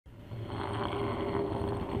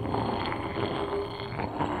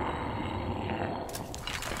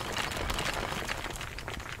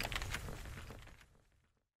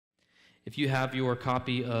If you have your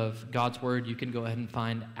copy of God's Word, you can go ahead and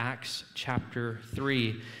find Acts chapter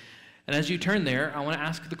 3. And as you turn there, I want to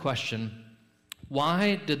ask the question,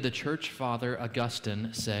 why did the church father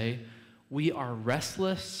Augustine say, "We are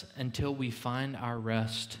restless until we find our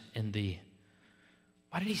rest in thee"?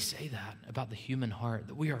 Why did he say that about the human heart,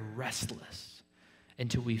 that we are restless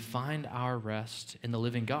until we find our rest in the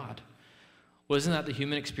living God? Well, isn't that the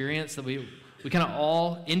human experience, that we kind of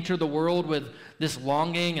all enter the world with this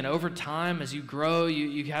longing, and over time, as you grow,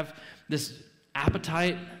 you have this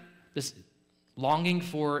appetite, this longing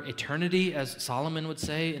for eternity, as Solomon would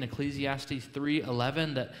say in Ecclesiastes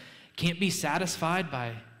 3:11, that can't be satisfied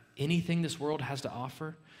by anything this world has to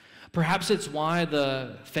offer. Perhaps it's why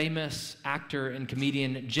the famous actor and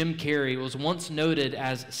comedian Jim Carrey was once noted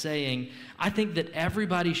as saying, "I think that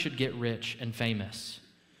everybody should get rich and famous."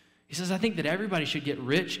 He says, "I think that everybody should get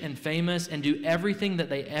rich and famous and do everything that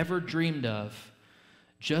they ever dreamed of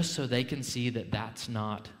just so they can see that that's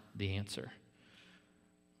not the answer."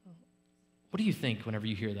 What do you think whenever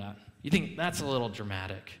you hear that? You think that's a little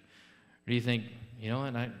dramatic? Or do you think, you know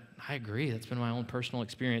what, I agree, that's been my own personal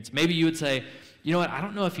experience. Maybe you would say, you know what, I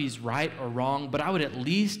don't know if he's right or wrong, but I would at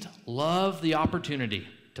least love the opportunity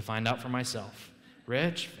to find out for myself.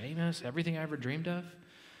 Rich, famous, everything I ever dreamed of.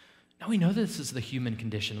 Now we know this is the human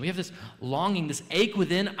condition. We have this longing, this ache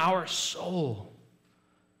within our soul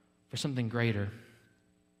for something greater.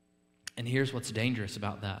 And here's what's dangerous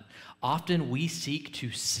about that. Often we seek to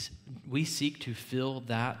fill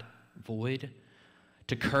that void,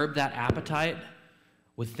 to curb that appetite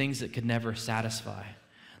with things that could never satisfy.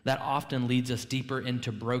 That often leads us deeper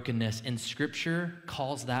into brokenness, and Scripture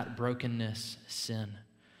calls that brokenness sin.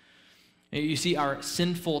 You see, our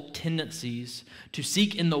sinful tendencies to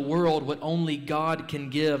seek in the world what only God can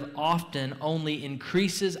give often only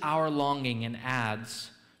increases our longing and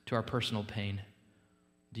adds to our personal pain.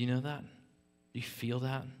 Do you know that? Do you feel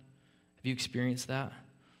that? Have you experienced that?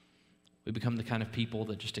 We become the kind of people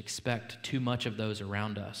that just expect too much of those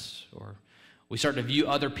around us, or we start to view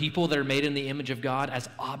other people that are made in the image of God as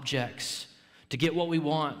objects to get what we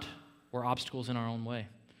want, or obstacles in our own way.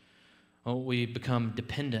 We become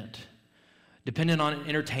dependent on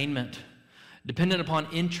entertainment, dependent upon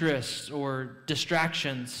interests or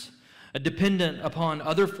distractions, dependent upon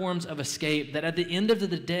other forms of escape that at the end of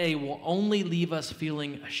the day will only leave us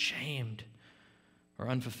feeling ashamed or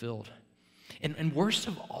unfulfilled. And worst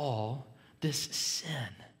of all, this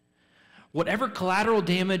sin. Whatever collateral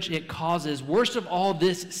damage it causes, worst of all,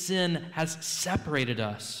 this sin has separated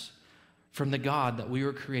us from the God that we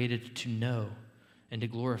were created to know and to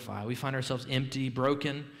glorify. We find ourselves empty,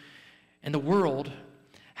 broken, and the world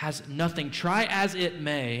has nothing, try as it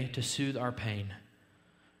may, to soothe our pain.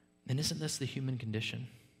 And isn't this the human condition?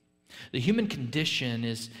 The human condition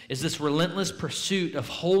is this relentless pursuit of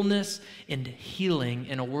wholeness and healing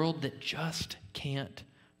in a world that just can't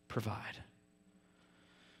provide.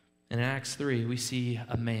 In Acts 3, we see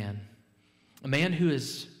a man who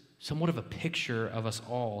is somewhat of a picture of us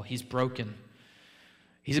all. He's broken.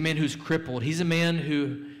 He's a man who's crippled. He's a man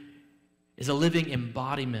who is a living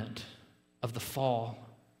embodiment of the fall,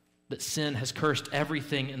 that sin has cursed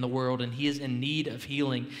everything in the world, and he is in need of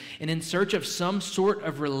healing. And in search of some sort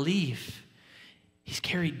of relief, he's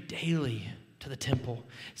carried daily to the temple,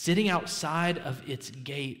 sitting outside of its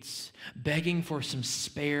gates, begging for some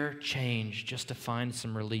spare change just to find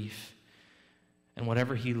some relief. And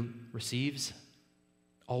whatever he receives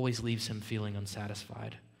always leaves him feeling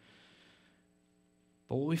unsatisfied.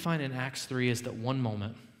 But what we find in Acts 3 is that one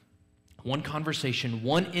moment, one conversation,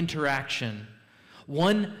 one interaction,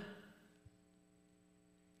 one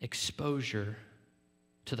exposure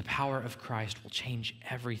to the power of Christ will change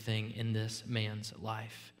everything in this man's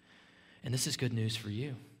life. And this is good news for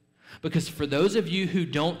you. Because for those of you who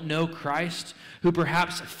don't know Christ, who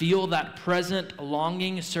perhaps feel that present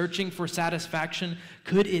longing, searching for satisfaction,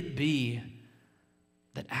 could it be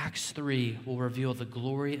that Acts 3 will reveal the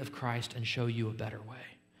glory of Christ and show you a better way?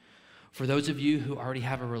 For those of you who already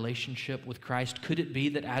have a relationship with Christ, could it be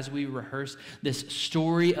that as we rehearse this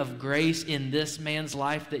story of grace in this man's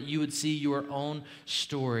life, that you would see your own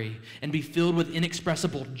story and be filled with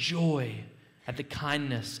inexpressible joy at the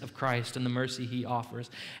kindness of Christ and the mercy he offers?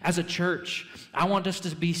 As a church, I want us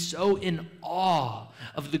to be so in awe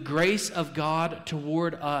of the grace of God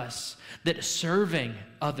toward us that serving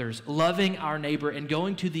others, loving our neighbor, and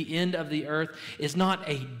going to the end of the earth is not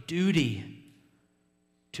a duty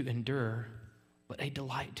to endure, but a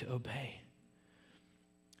delight to obey.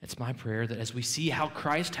 It's my prayer that as we see how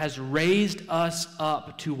Christ has raised us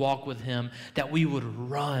up to walk with him, that we would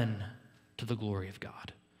run to the glory of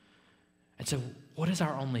God. And so, what is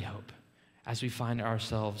our only hope as we find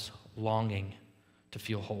ourselves longing to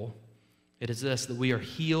feel whole. It is this, that we are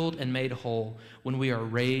healed and made whole when we are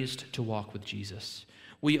raised to walk with Jesus.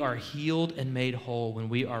 We are healed and made whole when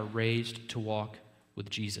we are raised to walk with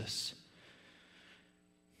Jesus.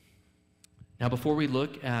 Now, before we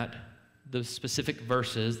look at the specific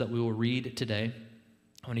verses that we will read today,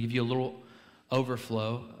 I want to give you a little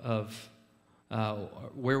overflow of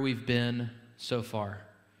where we've been so far,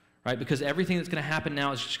 right? Because everything that's going to happen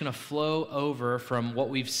now is just going to flow over from what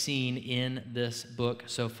we've seen in this book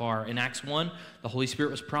so far. In Acts 1, the Holy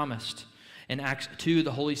Spirit was promised. In Acts 2,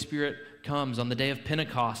 the Holy Spirit comes on the day of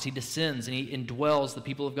Pentecost. He descends and he indwells the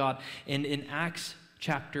people of God. And in Acts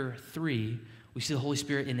chapter 3, we see the Holy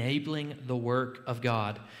Spirit enabling the work of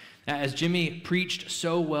God. As Jimmy preached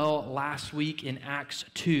so well last week in Acts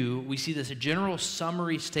 2, we see this general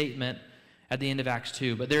summary statement at the end of Acts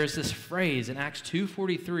 2. But there is this phrase in Acts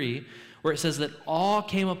 2:43 where it says that awe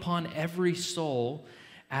came upon every soul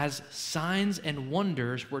as signs and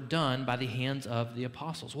wonders were done by the hands of the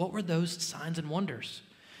apostles. What were those signs and wonders?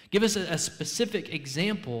 Give us a specific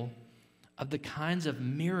example of the kinds of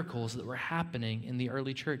miracles that were happening in the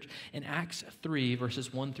early church. In Acts 3,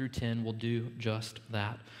 verses 1 through 10, will do just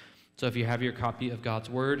that. So if you have your copy of God's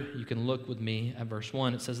Word, you can look with me at verse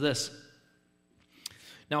 1. It says this,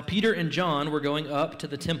 "Now Peter and John were going up to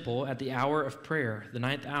the temple at the hour of prayer, the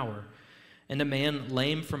 9th hour, and a man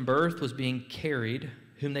lame from birth was being carried,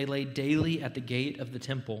 whom they laid daily at the gate of the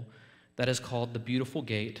temple, that is called the Beautiful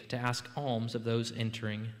Gate, to ask alms of those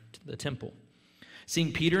entering to the temple.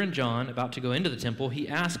 Seeing Peter and John about to go into the temple, he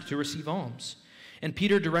asked to receive alms. And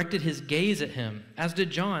Peter directed his gaze at him, as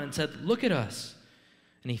did John, and said, 'Look at us.'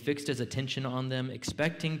 And he fixed his attention on them,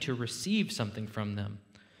 expecting to receive something from them.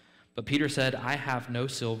 But Peter said, 'I have no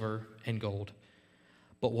silver and gold,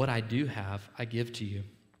 but what I do have, I give to you.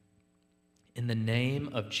 In the name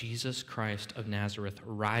of Jesus Christ of Nazareth,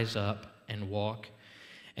 rise up and walk.'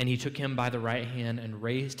 And he took him by the right hand and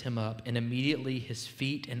raised him up, and immediately his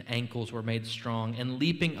feet and ankles were made strong. And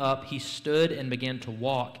leaping up, he stood and began to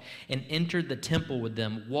walk, and entered the temple with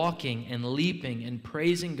them, walking and leaping and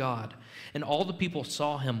praising God. And all the people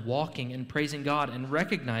saw him walking and praising God, and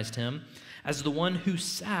recognized him as the one who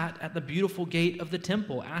sat at the beautiful gate of the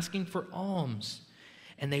temple, asking for alms.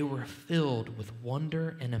 And they were filled with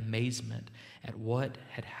wonder and amazement at what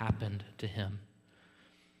had happened to him."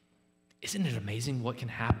 Isn't it amazing what can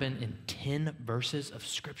happen in 10 verses of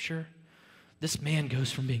Scripture? This man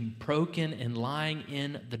goes from being broken and lying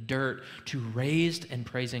in the dirt to raised and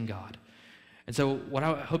praising God. And so what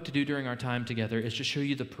I hope to do during our time together is just show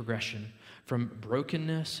you the progression from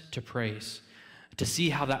brokenness to praise, to see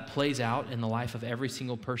how that plays out in the life of every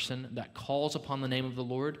single person that calls upon the name of the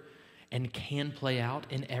Lord, and can play out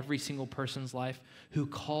in every single person's life who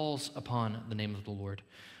calls upon the name of the Lord.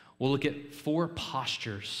 We'll look at 4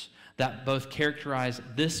 postures that both characterize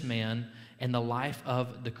this man and the life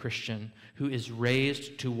of the Christian who is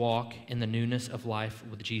raised to walk in the newness of life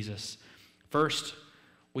with Jesus. First,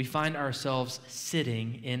 we find ourselves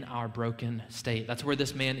sitting in our broken state. That's where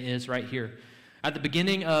this man is right here. At the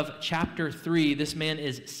beginning of chapter 3, this man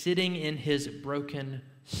is sitting in his broken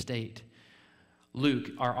state.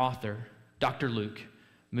 Luke, our author, Dr. Luke,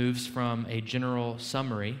 moves from a general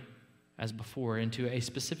summary, as before, into a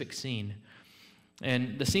specific scene.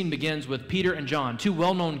 And the scene begins with Peter and John, 2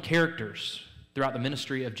 well-known characters throughout the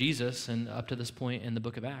ministry of Jesus and up to this point in the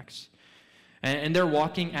book of Acts. And they're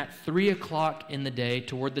walking at 3 o'clock in the day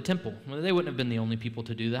toward the temple. Well, they wouldn't have been the only people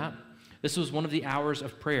to do that. This was one of the hours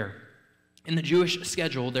of prayer. In the Jewish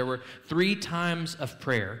schedule, there were 3 times of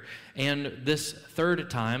prayer, and this third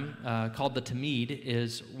time, called the Tamid,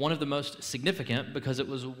 is one of the most significant because it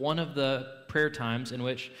was one of the prayer times in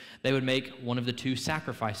which they would make one of the 2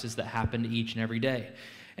 sacrifices that happened each and every day.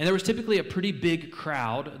 And there was typically a pretty big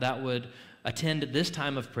crowd that would attend this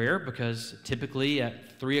time of prayer because typically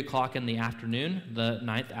at 3 o'clock in the afternoon, the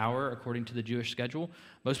 9th hour according to the Jewish schedule,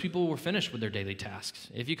 most people were finished with their daily tasks.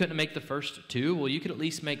 If you couldn't make the first 2, well, you could at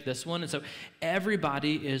least make this one. And so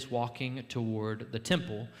everybody is walking toward the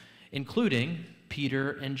temple, including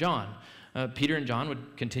Peter and John. Peter and John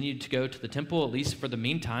would continue to go to the temple, at least for the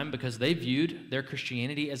meantime, because they viewed their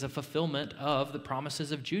Christianity as a fulfillment of the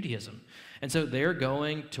promises of Judaism. And so they're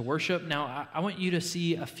going to worship. Now, I want you to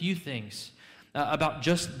see a few things about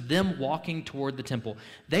just them walking toward the temple.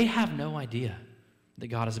 They have no idea that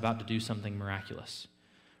God is about to do something miraculous,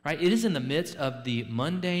 right? It is in the midst of the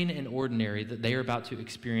mundane and ordinary that they are about to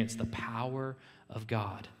experience the power of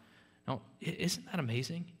God. Now, isn't that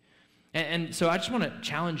amazing? And so I just want to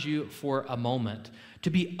challenge you for a moment to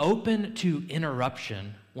be open to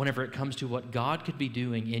interruption whenever it comes to what God could be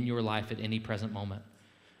doing in your life at any present moment.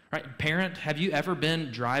 right? Parent, have you ever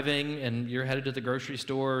been driving and you're headed to the grocery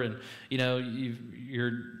store and,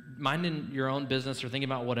 you're minding your own business or thinking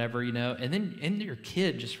about whatever, and then your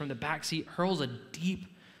kid just from the back seat hurls a deep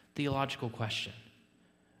theological question.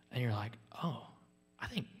 And you're like, oh, I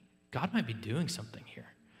think God might be doing something here.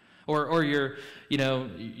 Or you're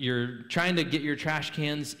trying to get your trash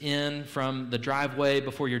cans in from the driveway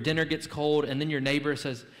before your dinner gets cold, and then your neighbor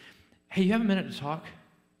says, hey, you have a minute to talk?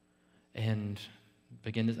 And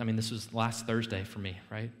this was last Thursday for me,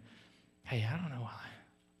 right? Hey, I don't know why.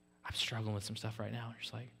 I'm struggling with some stuff right now. You're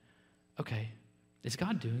just like, okay, is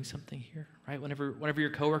God doing something here, right? Whenever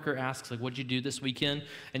your coworker asks, like, what'd you do this weekend?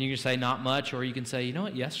 And you can say, not much, or you can say, you know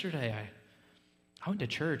what, yesterday I went to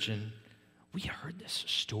church and we heard this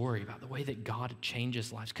story about the way that God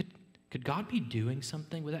changes lives. Could God be doing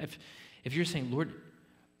something with that? If you're saying, Lord,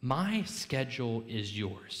 my schedule is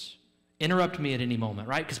yours. Interrupt me at any moment,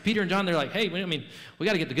 right? Because Peter and John, they're like, hey, we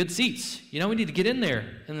got to get the good seats. We need to get in there.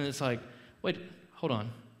 And then it's like, wait, hold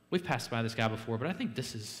on. We've passed by this guy before, but I think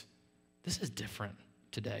this is different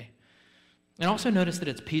today. And also notice that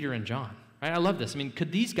it's Peter and John, right? I love this.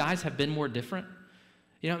 Could these guys have been more different?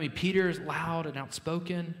 Peter's loud and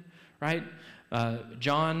outspoken, right?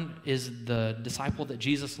 John is the disciple that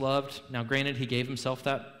Jesus loved. Now, granted, he gave himself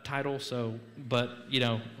that title, but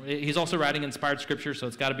he's also writing inspired scripture, so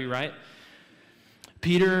it's got to be right.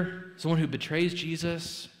 Peter is the one who betrays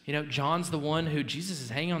Jesus. John's the one who Jesus is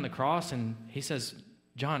hanging on the cross, and he says,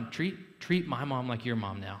 John, treat my mom like your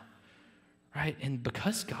mom now, right? And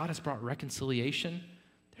because God has brought reconciliation,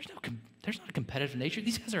 there's not a competitive nature.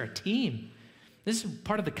 These guys are a team. This is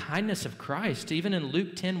part of the kindness of Christ, even in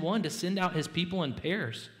Luke 10:1, to send out his people in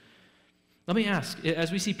pairs. Let me ask,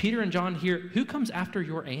 as we see Peter and John here, who comes after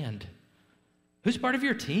your and? Who's part of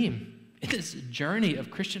your team in this journey of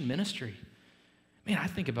Christian ministry? I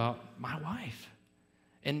think about my wife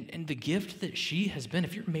and the gift that she has been.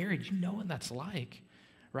 If you're married, you know what that's like,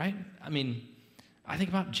 right? I think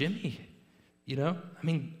about Jimmy,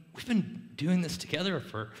 we've been doing this together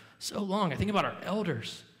for so long. I think about our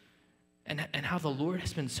elders. And how the Lord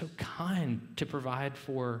has been so kind to provide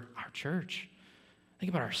for our church. I think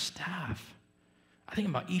about our staff. I think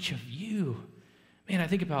about each of you. I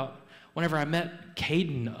think about whenever I met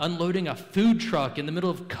Caden unloading a food truck in the middle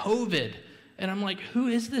of COVID. And I'm like, who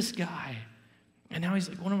is this guy? And now he's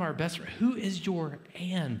like one of our best. Who is your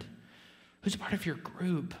and? Who's part of your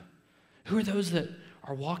group? Who are those that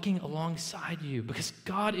are walking alongside you? Because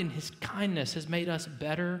God in his kindness has made us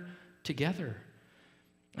better together.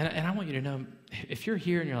 And I want you to know, if you're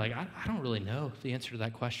here and you're like, I don't really know the answer to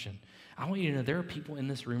that question, I want you to know there are people in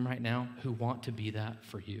this room right now who want to be that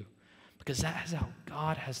for you. Because that is how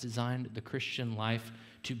God has designed the Christian life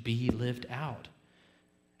to be lived out.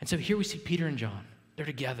 And so here we see Peter and John. They're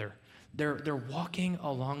together. They're walking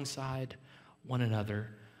alongside one another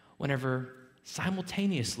whenever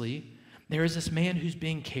simultaneously there is this man who's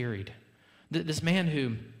being carried. This man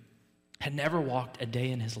who had never walked a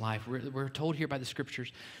day in his life. We're told here by the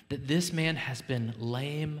scriptures that this man has been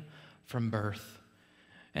lame from birth.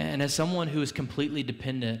 And as someone who is completely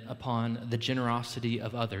dependent upon the generosity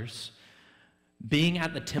of others, being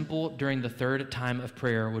at the temple during the third time of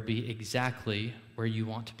prayer would be exactly where you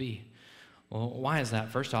want to be. Well, why is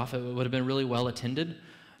that? First off, it would have been really well attended.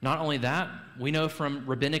 Not only that, we know from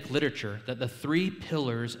rabbinic literature that the three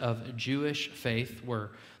pillars of Jewish faith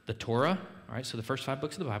were the Torah, all right, so the first 5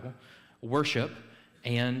 books of the Bible, worship,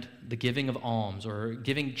 and the giving of alms, or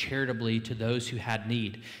giving charitably to those who had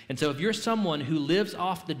need. And so if you're someone who lives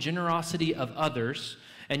off the generosity of others,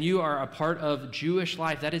 and you are a part of Jewish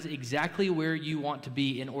life, that is exactly where you want to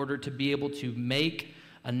be in order to be able to make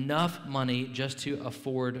enough money just to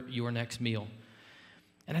afford your next meal.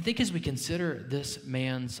 And I think as we consider this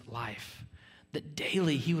man's life, that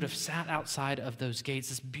daily he would have sat outside of those gates,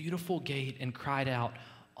 this beautiful gate, and cried out,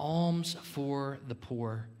 alms for the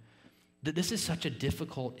poor. That this is such a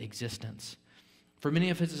difficult existence. For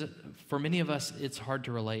many of us, it's hard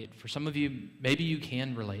to relate. For some of you, maybe you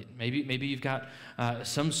can relate. Maybe you've got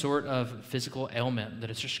some sort of physical ailment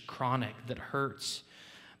that is just chronic, that hurts.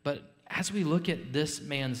 But as we look at this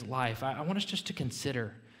man's life, I want us just to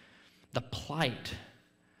consider the plight,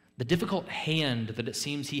 the difficult hand that it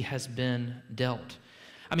seems he has been dealt.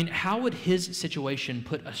 How would his situation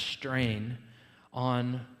put a strain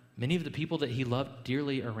on many of the people that he loved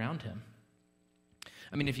dearly around him?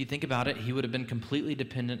 If you think about it, he would have been completely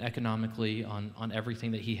dependent economically on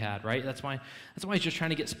everything that he had, right? That's why he's just trying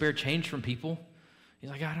to get spare change from people. He's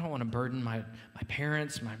like, I don't want to burden my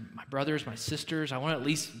parents, my brothers, my sisters. I want to at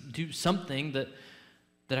least do something that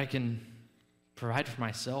I can provide for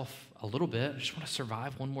myself a little bit. I just want to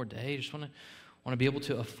survive one more day. I just want Want to be able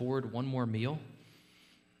to afford one more meal?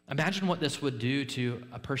 Imagine what this would do to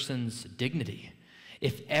a person's dignity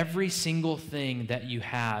if every single thing that you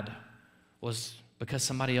had was because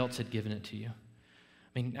somebody else had given it to you.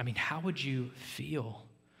 I mean, how would you feel?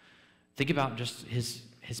 Think about just his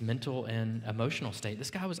mental and emotional state.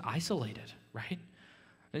 This guy was isolated, right?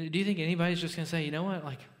 Do you think anybody's just going to say, you know what,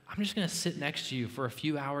 like, I'm just going to sit next to you for a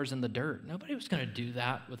few hours in the dirt? Nobody was going to do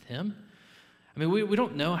that with him. I mean, we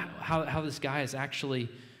don't know how this guy is actually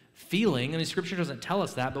feeling. I mean, Scripture doesn't tell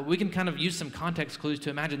us that, but we can kind of use some context clues to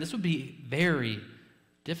imagine this would be very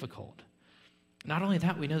difficult. Not only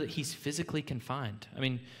that, we know that he's physically confined. I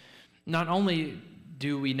mean, not only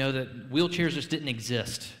do we know that wheelchairs just didn't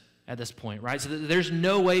exist at this point, right? So there's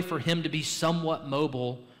no way for him to be somewhat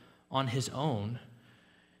mobile on his own.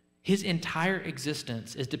 His entire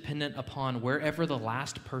existence is dependent upon wherever the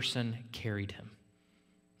last person carried him.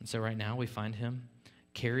 And so right now we find him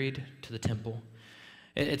carried to the temple.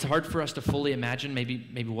 It's hard for us to fully imagine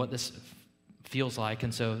maybe what this feels like.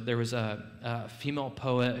 And so there was a female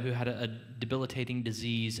poet who had a debilitating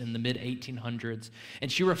disease in the mid-1800s.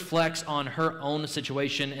 And she reflects on her own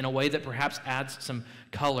situation in a way that perhaps adds some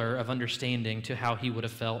color of understanding to how he would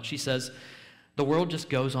have felt. She says, "The world just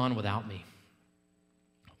goes on without me.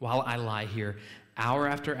 While I lie here, hour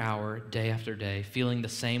after hour, day after day, feeling the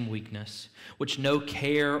same weakness, which no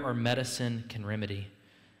care or medicine can remedy.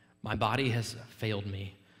 My body has failed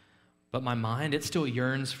me, but my mind, it still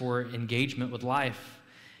yearns for engagement with life.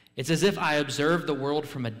 It's as if I observe the world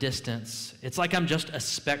from a distance. It's like I'm just a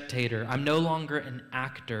spectator. I'm no longer an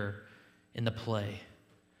actor in the play."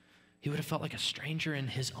 He would have felt like a stranger in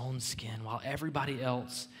his own skin while everybody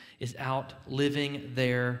else is out living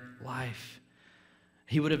their life.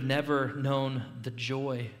 He would have never known the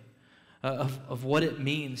joy of what it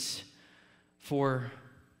means for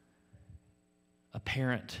a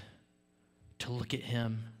parent to look at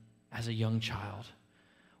him as a young child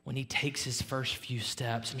when he takes his first few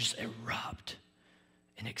steps and just erupt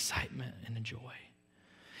in excitement and in joy.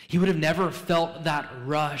 He would have never felt that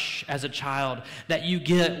rush as a child that you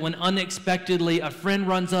get when unexpectedly a friend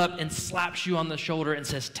runs up and slaps you on the shoulder and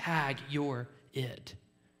says, "Tag, you're it."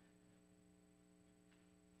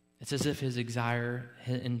 It's as if his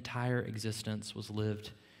entire existence was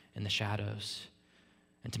lived in the shadows.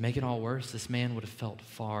 And to make it all worse, this man would have felt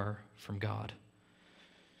far from God.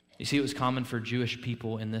 You see, it was common for Jewish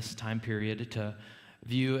people in this time period to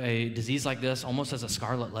view a disease like this almost as a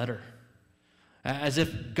scarlet letter, as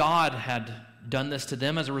if God had done this to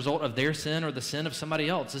them as a result of their sin or the sin of somebody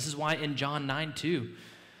else. This is why in John 9:2,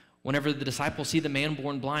 whenever the disciples see the man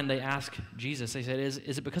born blind, they ask Jesus, they said, is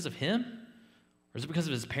it because of him? Or is it because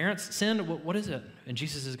of his parents' sin? What is it? And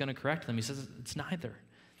Jesus is going to correct them. He says it's neither,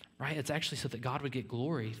 right? It's actually so that God would get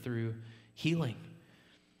glory through healing.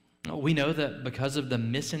 We know that because of the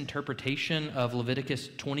misinterpretation of Leviticus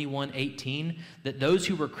 21:18, that those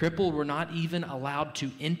who were crippled were not even allowed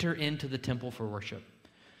to enter into the temple for worship.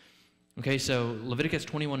 Okay, so Leviticus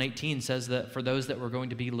 21:18 says that for those that were going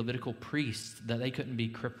to be Levitical priests, that they couldn't be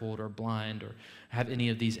crippled or blind or have any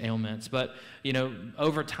of these ailments. But,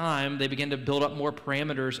 over time, they began to build up more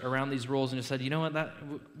parameters around these rules and just said, you know what,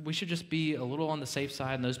 we should just be a little on the safe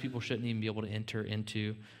side, and those people shouldn't even be able to enter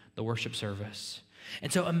into the worship service.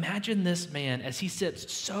 And so imagine this man as he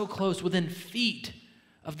sits so close, within feet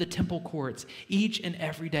of the temple courts, each and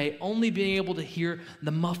every day, only being able to hear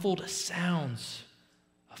the muffled sounds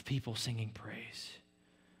of people singing praise,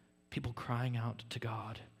 people crying out to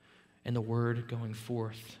God, and the word going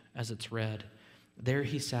forth as it's read. There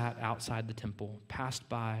he sat outside the temple, passed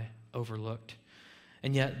by, overlooked.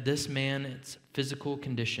 And yet this man's physical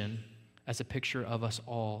condition as a picture of us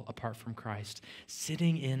all apart from Christ,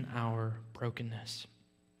 sitting in our brokenness.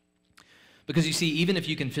 Because you see, even if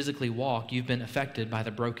you can physically walk, you've been affected by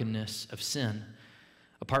the brokenness of sin.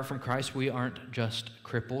 Apart from Christ, we aren't just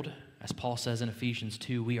crippled. As Paul says in Ephesians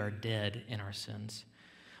 2, we are dead in our sins.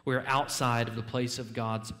 We are outside of the place of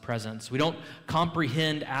God's presence. We don't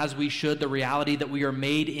comprehend as we should the reality that we are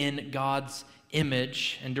made in God's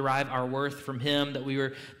image and derive our worth from Him, that we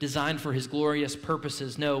were designed for His glorious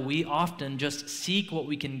purposes. No, we often just seek what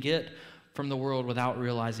we can get from the world without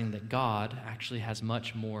realizing that God actually has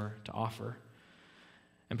much more to offer.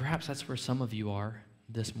 And perhaps that's where some of you are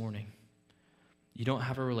this morning. You don't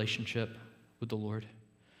have a relationship with the Lord.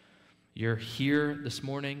 You're here this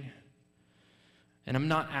morning, and I'm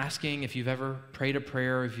not asking if you've ever prayed a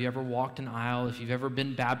prayer, if you ever walked an aisle, if you've ever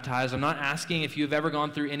been baptized. I'm not asking if you've ever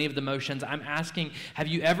gone through any of the motions. I'm asking, have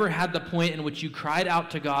you ever had the point in which you cried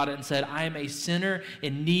out to God and said, I am a sinner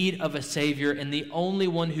in need of a Savior, and the only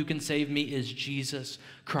one who can save me is Jesus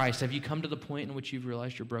Christ? Have you come to the point in which you've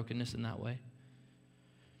realized your brokenness in that way?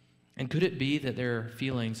 And could it be that there are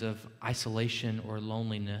feelings of isolation or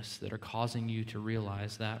loneliness that are causing you to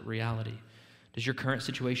realize that reality? Does your current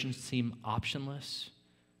situation seem optionless?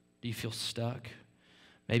 Do you feel stuck?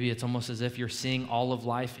 Maybe it's almost as if you're seeing all of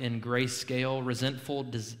life in grayscale, resentful,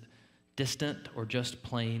 distant, or just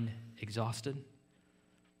plain exhausted.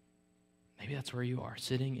 Maybe that's where you are,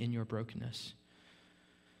 sitting in your brokenness.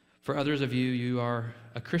 For others of you, you are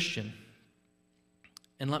a Christian.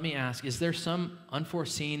 And let me ask, is there some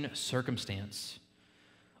unforeseen circumstance,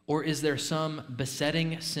 or is there some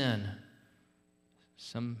besetting sin,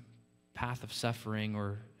 some path of suffering,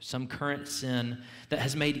 or some current sin that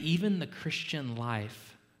has made even the Christian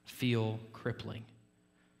life feel crippling?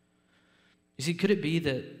 You see, could it be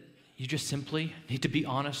that you just simply need to be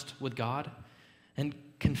honest with God and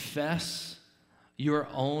confess your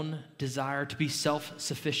own desire to be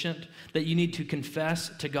self-sufficient, that you need to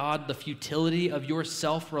confess to God the futility of your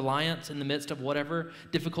self-reliance in the midst of whatever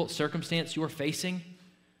difficult circumstance you're facing?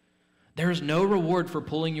 There is no reward for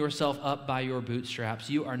pulling yourself up by your bootstraps.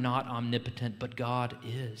 You are not omnipotent, but God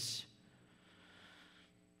is.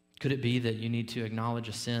 Could it be that you need to acknowledge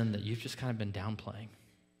a sin that you've just kind of been downplaying?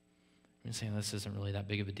 You've been saying this isn't really that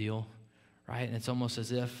big of a deal, right? And it's almost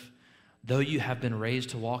as if though you have been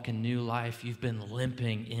raised to walk in new life, you've been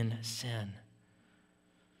limping in sin.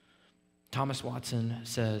 Thomas Watson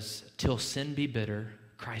says, "Till sin be bitter,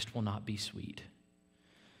 Christ will not be sweet."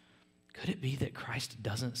 Could it be that Christ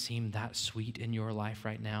doesn't seem that sweet in your life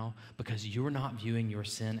right now because you're not viewing your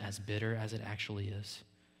sin as bitter as it actually is?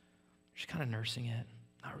 Just kind of nursing it,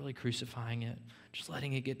 not really crucifying it, just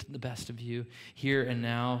letting it get to the best of you here and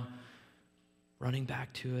now, running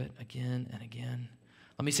back to it again and again.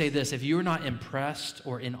 Let me say this, if you are not impressed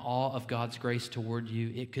or in awe of God's grace toward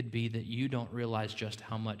you, it could be that you don't realize just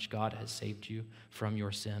how much God has saved you from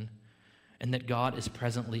your sin, and that God is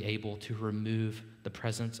presently able to remove the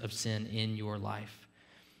presence of sin in your life.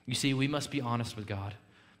 You see, we must be honest with God,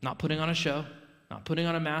 not putting on a show, not putting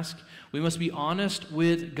on a mask. We must be honest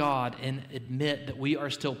with God and admit that we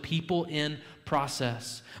are still people in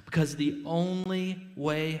process, because the only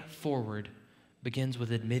way forward begins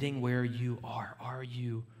with admitting where you are. Are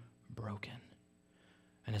you broken?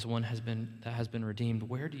 And as one that has been redeemed,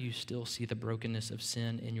 where do you still see the brokenness of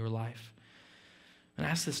sin in your life? And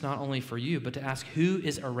ask this not only for you, but to ask who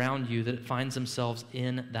is around you that finds themselves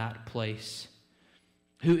in that place.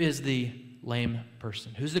 Who is the lame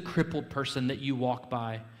person? Who's the crippled person that you walk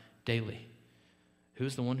by daily? Who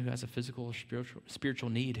is the one who has a physical or spiritual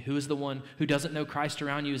need? Who is the one who doesn't know Christ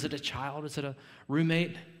around you? Is it a child? Is it a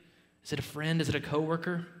roommate? Is it a friend? Is it a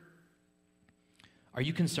coworker? Are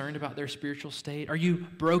you concerned about their spiritual state? Are you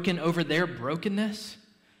broken over their brokenness?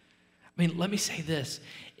 I mean, let me say this.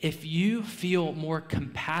 If you feel more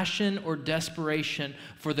compassion or desperation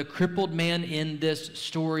for the crippled man in this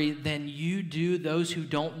story than you do those who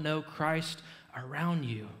don't know Christ around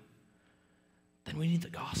you, then we need the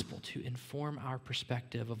gospel to inform our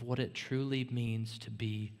perspective of what it truly means to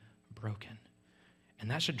be broken. And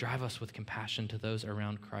that should drive us with compassion to those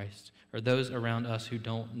around Christ, or those around us who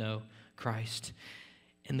don't know Christ.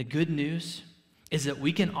 And the good news is that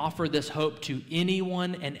we can offer this hope to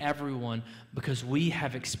anyone and everyone because we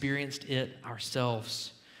have experienced it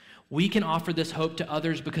ourselves. We can offer this hope to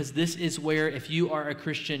others because this is where, if you are a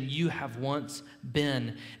Christian, you have once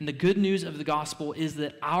been. And the good news of the gospel is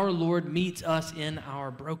that our Lord meets us in our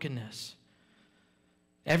brokenness.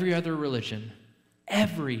 Every other religion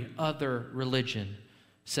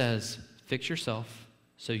says, fix yourself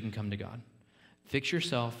so you can come to God. Fix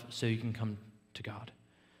yourself so you can come to God.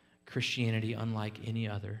 Christianity, unlike any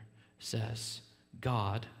other, says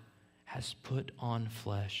God has put on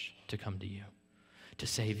flesh to come to you, to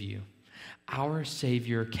save you. Our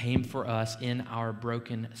Savior came for us in our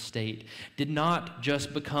broken state, did not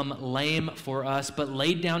just become lame for us, but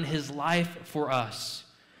laid down his life for us,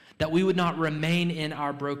 that we would not remain in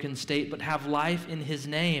our broken state, but have life in his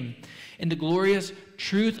name. And the glorious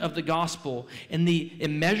truth of the gospel and the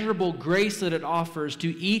immeasurable grace that it offers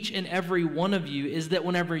to each and every one of you is that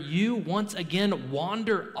whenever you once again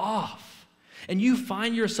wander off and you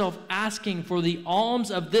find yourself asking for the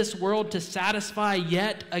alms of this world to satisfy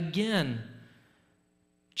yet again,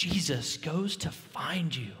 Jesus goes to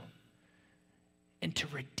find you and to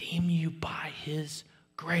redeem you by his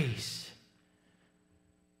grace.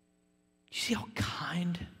 You see how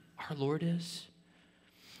kind our Lord is?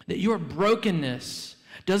 That your brokenness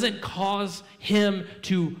doesn't cause him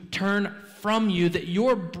to turn from you, that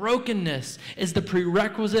your brokenness is the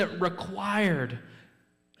prerequisite required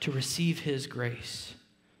to receive his grace.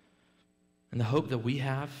 And the hope that we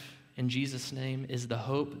have in Jesus' name is the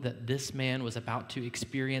hope that this man was about to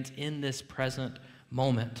experience in this present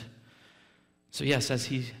moment. So yes, as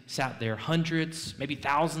he sat there, hundreds, maybe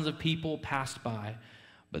thousands of people passed by,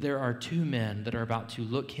 but there are two men that are about to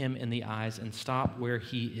look him in the eyes and stop where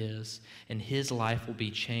he is, and his life will be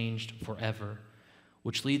changed forever,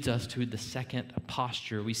 which leads us to the second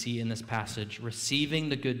posture we see in this passage, receiving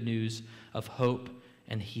the good news of hope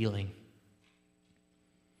and healing.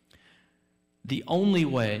 The only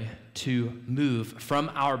way to move from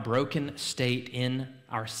our broken state in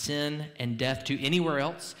our sin and death to anywhere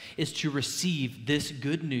else is to receive this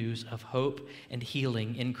good news of hope and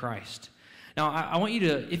healing in Christ. Now, I want you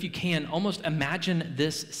to, if you can, almost imagine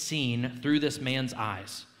this scene through this man's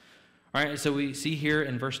eyes. All right, so we see here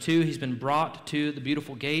in verse 2, he's been brought to the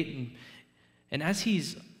beautiful gate, and as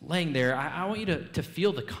he's laying there, I want you to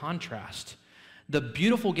feel the contrast. The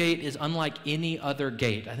beautiful gate is unlike any other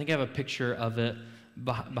gate. I think I have a picture of it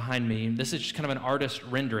behind me. This is just kind of an artist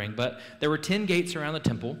rendering, but there were 10 gates around the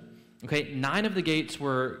temple. Okay, 9 of the gates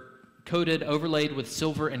were coated, overlaid with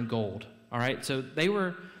silver and gold. All right, so they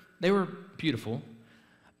were beautiful.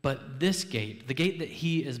 But this gate, the gate that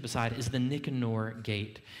he is beside, is the Nicanor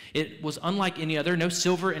gate. It was unlike any other, no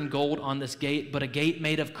silver and gold on this gate, but a gate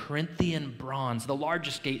made of Corinthian bronze, the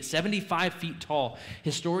largest gate, 75 feet tall.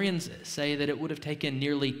 Historians say that it would have taken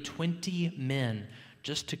nearly 20 men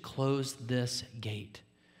just to close this gate.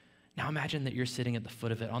 Now imagine that you're sitting at the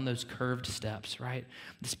foot of it on those curved steps, right?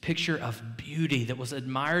 This picture of beauty that was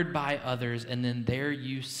admired by others, and then there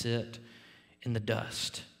you sit in the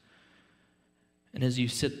dust. And as you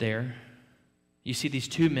sit there, you see these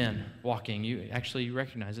two men walking. You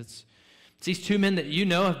recognize it's these two men that you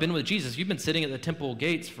know have been with Jesus. You've been sitting at the temple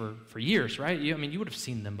gates for years, right? You would have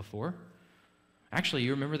seen them before. Actually,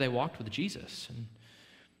 you remember they walked with Jesus,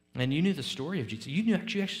 and you knew the story of Jesus.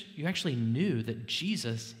 You actually knew that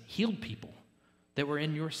Jesus healed people that were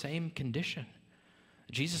in your same condition.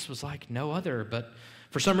 Jesus was like no other, but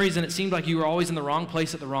for some reason it seemed like you were always in the wrong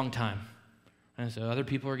place at the wrong time. And so other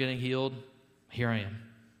people were getting healed. Here I am,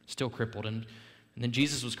 still crippled. And then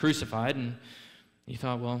Jesus was crucified, and you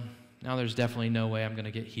thought, well, now there's definitely no way I'm going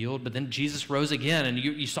to get healed. But then Jesus rose again, and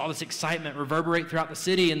you saw this excitement reverberate throughout the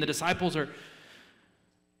city, and the disciples are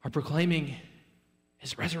proclaiming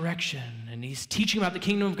his resurrection, and he's teaching about the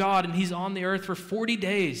kingdom of God, and he's on the earth for 40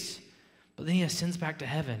 days. But then he ascends back to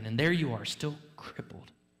heaven, and there you are, still crippled.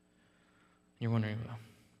 And you're wondering, well,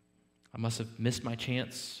 I must have missed my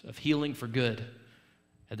chance of healing for good.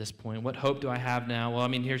 At this point, what hope do I have now? Well,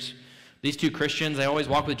 here's these two Christians. They always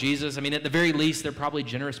walk with Jesus. At the very least, they're probably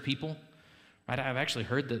generous people. Right? I've actually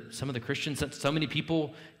heard that some of the Christians, since so many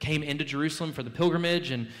people came into Jerusalem for the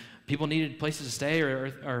pilgrimage and people needed places to stay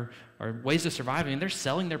or ways to survive, they're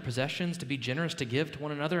selling their possessions to be generous to give to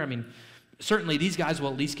one another. Certainly these guys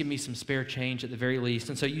will at least give me some spare change at the very least.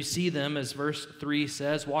 And so you see them, as verse 3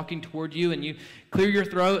 says, walking toward you, and you clear your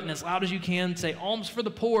throat and as loud as you can say, "Alms for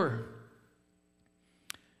the poor."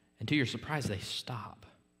 And to your surprise, they stop.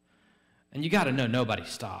 And you got to know nobody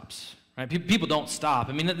stops, right? People don't stop.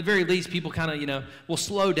 At the very least, people kind of, will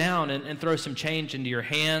slow down and throw some change into your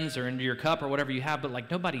hands or into your cup or whatever you have,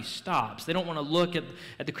 but nobody stops. They don't want to look at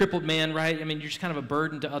the crippled man, right? You're just kind of a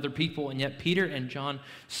burden to other people, and yet Peter and John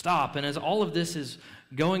stop. And as all of this is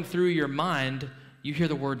going through your mind, you hear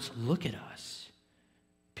the words, "Look at us."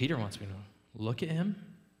 Peter wants me to look at him.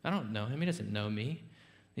 I don't know him. He doesn't know me.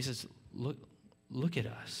 He says, Look at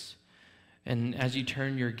us. And as you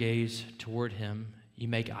turn your gaze toward him, you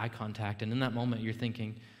make eye contact. And in that moment, you're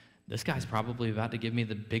thinking, this guy's probably about to give me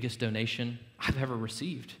the biggest donation I've ever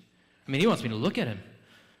received. He wants me to look at him.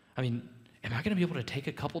 Am I going to be able to take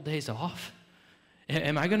a couple days off?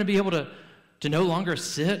 Am I going to be able to no longer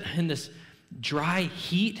sit in this dry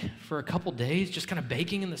heat for a couple days, just kind of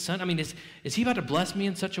baking in the sun? Is he about to bless me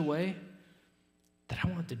in such a way that I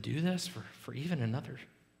want to do this for even another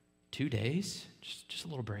 2 days? Just a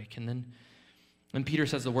little break. And then Peter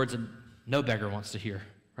says the words that no beggar wants to hear,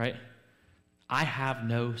 right? "I have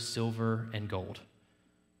no silver and gold."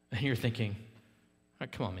 And you're thinking, oh,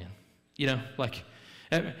 come on, man.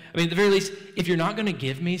 At the very least, if you're not going to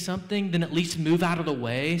give me something, then at least move out of the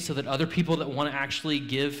way so that other people that want to actually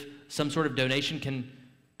give some sort of donation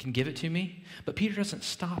can give it to me. But Peter doesn't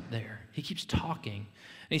stop there. He keeps talking.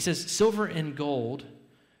 And he says, "Silver and gold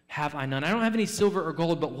have I none." I don't have any silver or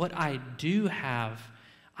gold, but what I do have,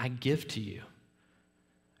 I give to you.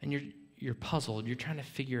 And you're puzzled. You're trying to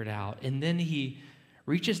figure it out. And then he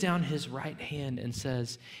reaches down his right hand and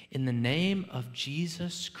says, "In the name of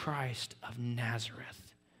Jesus Christ of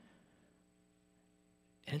Nazareth."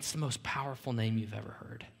 And it's the most powerful name you've ever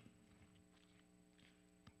heard.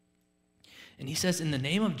 And he says, "In the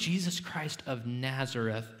name of Jesus Christ of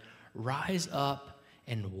Nazareth, rise up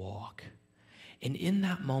and walk." And in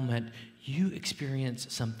that moment, you experience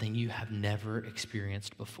something you have never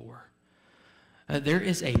experienced before. There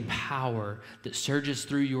is a power that surges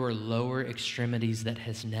through your lower extremities that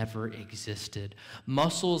has never existed.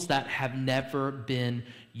 Muscles that have never been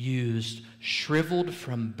used, shriveled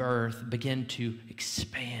from birth, begin to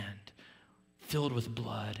expand, filled with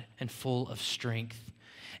blood and full of strength.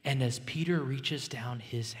 And as Peter reaches down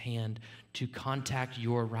his hand to contact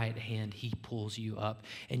your right hand, he pulls you up,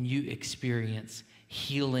 and you experience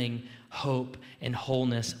healing, hope, and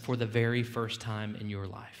wholeness for the very first time in your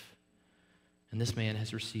life. And this man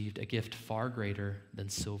has received a gift far greater than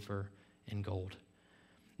silver and gold.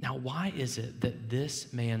 Now, why is it that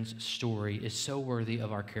this man's story is so worthy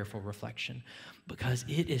of our careful reflection? Because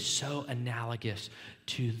it is so analogous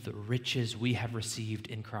to the riches we have received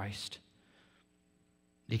in Christ.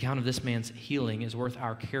 The account of this man's healing is worth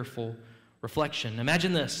our careful reflection.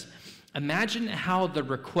 Imagine this. Imagine how the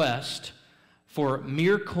request for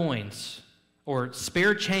mere coins or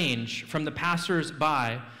spare change from the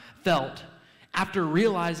passers-by felt after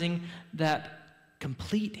realizing that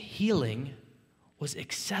complete healing was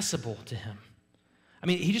accessible to him. I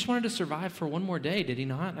mean, he just wanted to survive for one more day, did he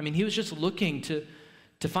not? I mean, he was just looking to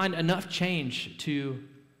find enough change to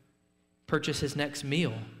purchase his next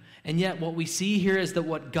meal. And yet what we see here is that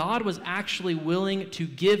what God was actually willing to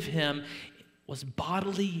give him was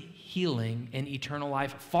bodily healing and eternal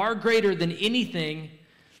life, far greater than anything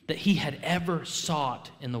that he had ever sought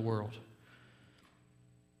in the world.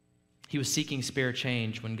 He was seeking spare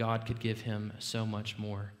change when God could give him so much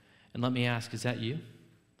more. And let me ask, is that you?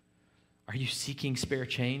 Are you seeking spare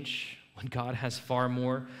change when God has far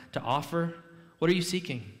more to offer? What are you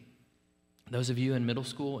seeking? Those of you in middle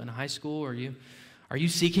school and high school, are you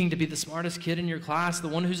seeking to be the smartest kid in your class, the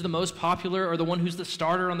one who's the most popular, or the one who's the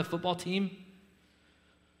starter on the football team?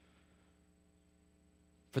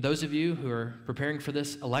 For those of you who are preparing for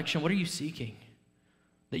this election, what are you seeking?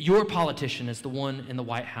 That your politician is the one in the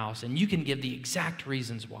White House, and you can give the exact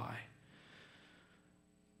reasons why.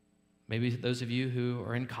 Maybe those of you who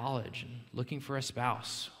are in college and looking for a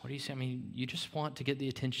spouse, what do you say? I mean, you just want to get the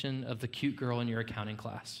attention of the cute girl in your accounting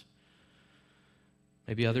class.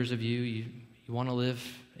 Maybe others of you want to live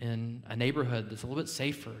in a neighborhood that's a little bit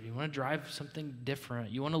safer. You want to drive something different.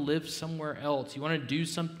 You want to live somewhere else. You want to do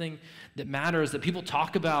something that matters, that people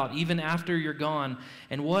talk about even after you're gone.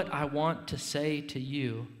 And what I want to say to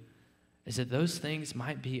you is that those things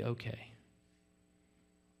might be okay,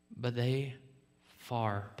 but they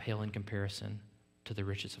far pale in comparison to the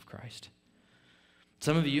riches of Christ.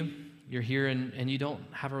 Some of you, you're here and you don't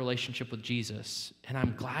have a relationship with Jesus, and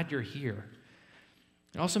I'm glad you're here.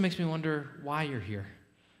 It also makes me wonder why you're here,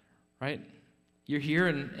 right? You're here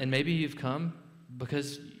and maybe you've come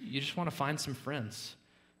because you just want to find some friends,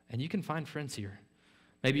 and you can find friends here.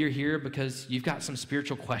 Maybe you're here because you've got some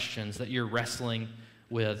spiritual questions that you're wrestling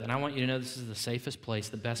with, and I want you to know this is the safest place,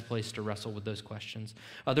 the best place to wrestle with those questions.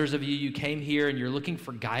 Others of you came here and you're looking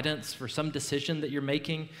for guidance for some decision that you're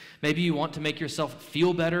making. Maybe you want to make yourself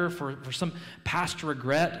feel better for some past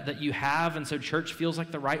regret that you have, and so church feels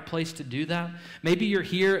like the right place to do that. Maybe you're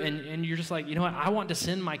here and you're just like, you know what, I want to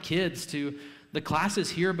send my kids to the classes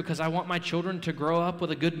here because I want my children to grow up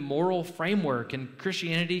with a good moral framework, and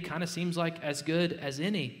Christianity kind of seems like as good as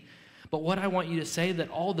any. But what I want you to say that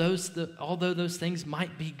although those things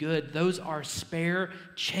might be good, those are spare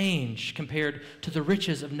change compared to the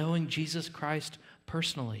riches of knowing Jesus Christ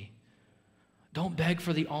personally. Don't beg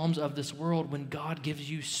for the alms of this world when God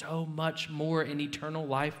gives you so much more in eternal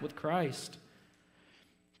life with Christ.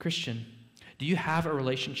 Christian, do you have a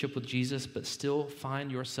relationship with Jesus but still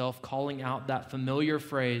find yourself calling out that familiar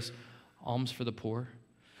phrase, alms for the poor?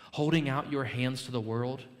 Holding out your hands to the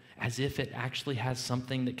world as if it actually has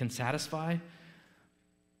something that can satisfy?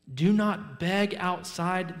 Do not beg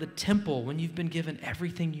outside the temple when you've been given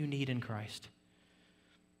everything you need in Christ.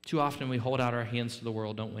 Too often we hold out our hands to the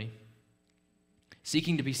world, don't we?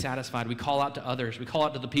 Seeking to be satisfied, we call out to others. We call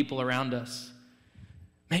out to the people around us.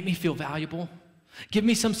 Make me feel valuable. Give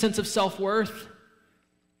me some sense of self-worth.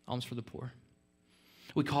 Alms for the poor.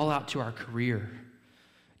 We call out to our career.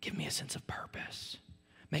 Give me a sense of purpose.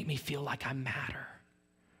 Make me feel like I matter.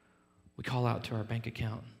 We call out to our bank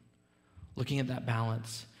account, looking at that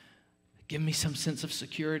balance. Give me some sense of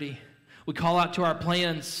security. We call out to our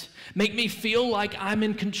plans. Make me feel like I'm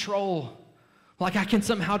in control, like I can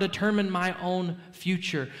somehow determine my own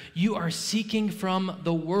future. You are seeking from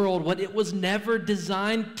the world what it was never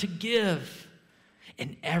designed to give,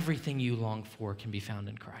 and everything you long for can be found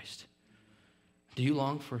in Christ. Do you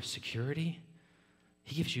long for security?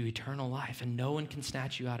 He gives you eternal life, and no one can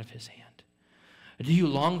snatch you out of his hand. Do you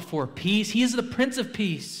long for peace? He is the Prince of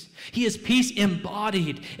Peace. He is peace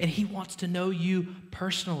embodied, and he wants to know you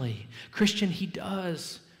personally. Christian, he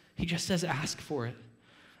does. He just says ask for it.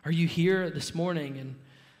 Are you here this morning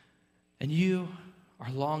and you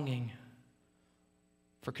are longing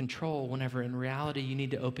for control whenever in reality you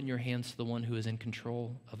need to open your hands to the one who is in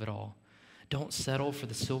control of it all? Don't settle for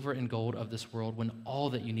the silver and gold of this world when all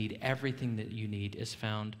that you need, everything that you need, is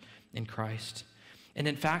found in Christ. And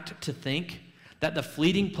in fact, to think that the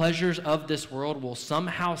fleeting pleasures of this world will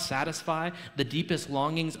somehow satisfy the deepest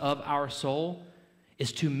longings of our soul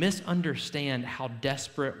is to misunderstand how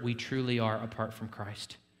desperate we truly are apart from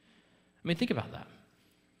Christ. I mean, think about that.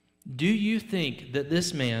 Do you think that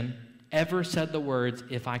this man ever said the words,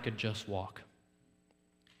 "If I could just walk"?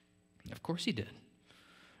 Of course he did.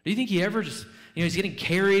 Do you think he ever just, he's getting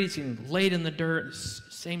carried, he's getting laid in the dirt,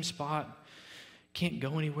 same spot, can't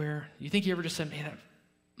go anywhere. You think he ever just said, "Man,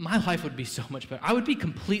 my life would be so much better. I would be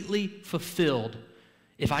completely fulfilled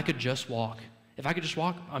if I could just walk. If I could just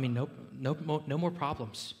walk, no more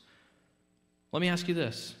problems." Let me ask you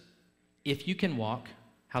this. If you can walk,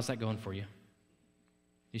 how's that going for you?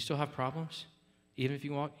 You still have problems? Even if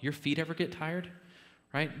you walk? Your feet ever get tired?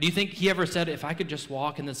 Right? Do you think he ever said, "If I could just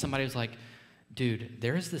walk," and then somebody was like, "Dude,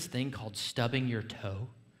 there is this thing called stubbing your toe,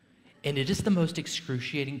 and it is the most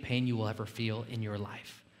excruciating pain you will ever feel in your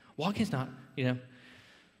life." Walking is not,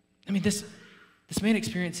 this man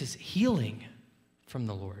experiences healing from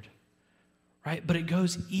the Lord, right? But it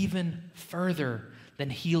goes even further than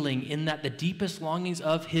healing in that the deepest longings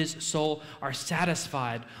of his soul are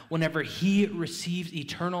satisfied whenever he receives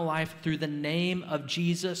eternal life through the name of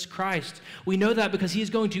Jesus Christ. We know that because he is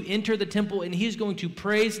going to enter the temple and he is going to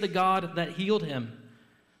praise the God that healed him.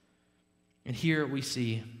 And here we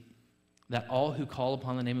see that all who call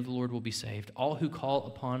upon the name of the Lord will be saved. All who call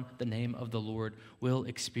upon the name of the Lord will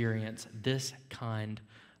experience this kind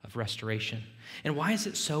of restoration. And why is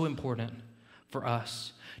it so important for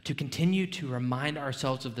us to continue to remind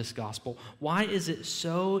ourselves of this gospel? Why is it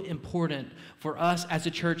so important for us as a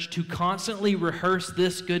church to constantly rehearse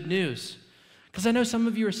this good news? Because I know some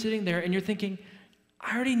of you are sitting there and you're thinking,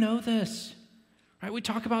 "I already know this." Right? We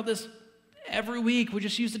talk about this every week. We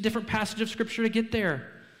just use a different passage of Scripture to get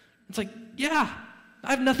there. It's like, yeah,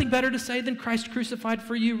 I have nothing better to say than Christ crucified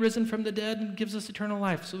for you, risen from the dead, and gives us eternal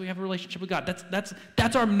life. So we have a relationship with God.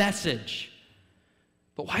 That's our message.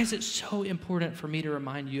 But why is it so important for me to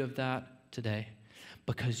remind you of that today?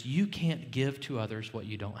 Because you can't give to others what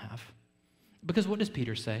you don't have. Because what does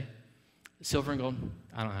Peter say? Silver and gold,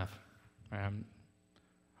 I don't have.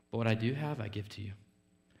 But what I do have, I give to you.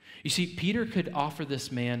 You see, Peter could offer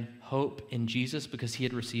this man hope in Jesus because he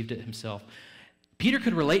had received it himself. Peter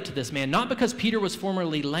could relate to this man, not because Peter was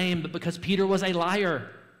formerly lame, but because Peter was a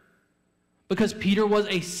liar. Because Peter was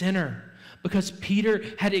a sinner. Because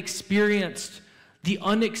Peter had experienced the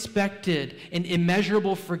unexpected and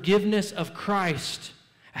immeasurable forgiveness of Christ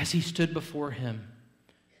as he stood before him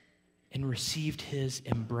and received his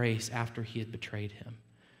embrace after he had betrayed him.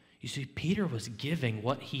 You see, Peter was giving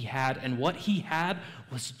what he had, and what he had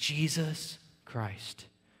was Jesus Christ.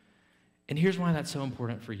 And here's why that's so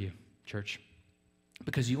important for you, church.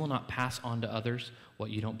 Because you will not pass on to others what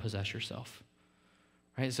you don't possess yourself.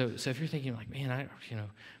 Right? So if you're thinking like, "Man,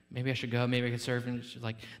 maybe I should go, maybe I could serve," and it's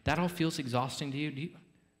like that all feels exhausting to you.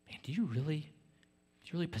 Do you really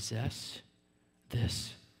possess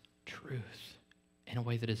this truth in a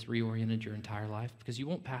way that has reoriented your entire life? Because you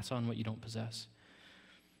won't pass on what you don't possess.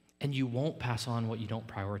 And you won't pass on what you don't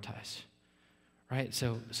prioritize. Right?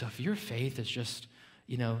 So if your faith is just,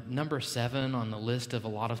 number 7 on the list of a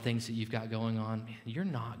lot of things that you've got going on, man, you're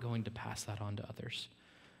not going to pass that on to others.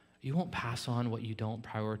 You won't pass on what you don't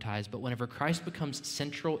prioritize. But whenever Christ becomes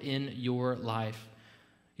central in your life,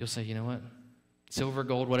 you'll say, "You know what? Silver,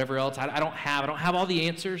 gold, whatever else, I don't have all the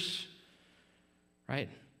answers." Right?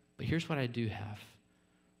 But here's what I do have.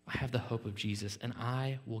 I have the hope of Jesus, and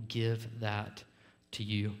I will give that to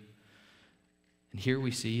you. And here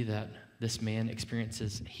we see that this man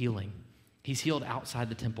experiences healing. He's healed outside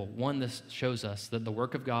the temple. One, this shows us that the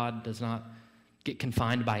work of God does not get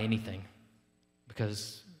confined by anything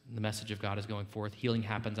because the message of God is going forth. Healing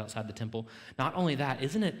happens outside the temple. Not only that,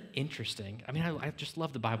 isn't it interesting? I mean, I just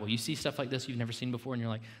love the Bible. You see stuff like this you've never seen before, and you're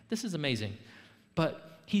like, this is amazing.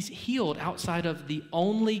 But he's healed outside of the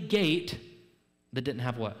only gate that didn't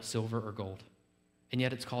have what? Silver or gold. And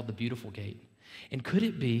yet it's called the beautiful gate. And could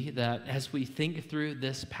it be that as we think through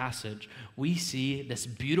this passage, we see this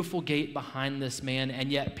beautiful gate behind this man, and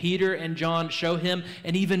yet Peter and John show him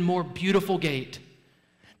an even more beautiful gate,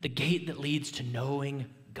 the gate that leads to knowing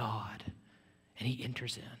God. And he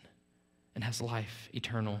enters in and has life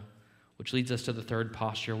eternal which leads us to the third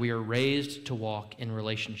posture. We are raised to walk in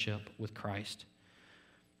relationship with Christ.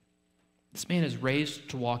 This man is raised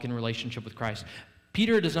to walk in relationship with Christ.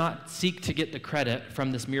 Peter does not seek to get the credit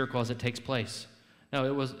from this miracle as it takes place. No,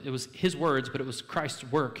 it was his words, but it was Christ's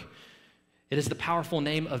work. It is the powerful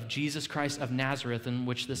name of Jesus Christ of Nazareth in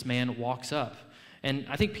which this man walks up. And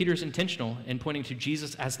I think Peter's intentional in pointing to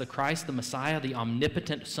Jesus as the Christ, the Messiah, the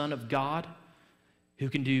omnipotent Son of God, who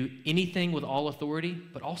can do anything with all authority,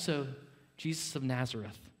 but also Jesus of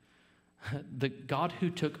Nazareth, the God who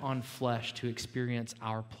took on flesh to experience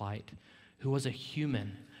our plight, who was a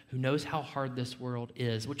human, who knows how hard this world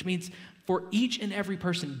is, which means for each and every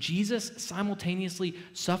person, Jesus simultaneously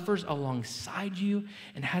suffers alongside you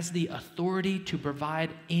and has the authority to provide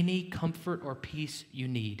any comfort or peace you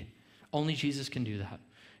need. Only Jesus can do that.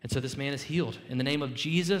 And so this man is healed in the name of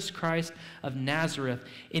Jesus Christ of Nazareth.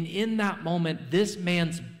 And in that moment, this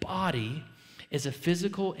man's body is a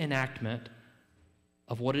physical enactment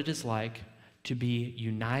of what it is like to be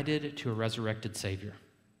united to a resurrected Savior.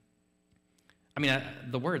 I mean,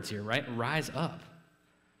 the words here, right? Rise up.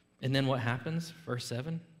 And then what happens? Verse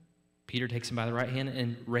 7, Peter takes him by the right hand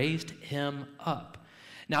and raised him up.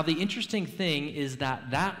 Now, the interesting thing is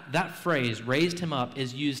that phrase, raised him up,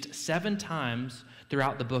 is used 7 times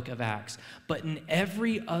throughout the book of Acts. But in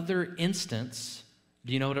every other instance,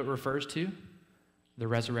 do you know what it refers to? The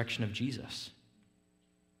resurrection of Jesus.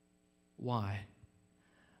 Why?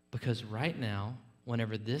 Because right now,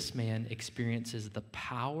 whenever this man experiences the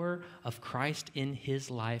power of Christ in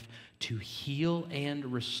his life to heal and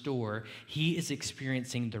restore, he is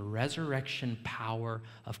experiencing the resurrection power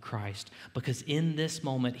of Christ, because in this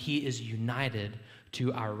moment, he is united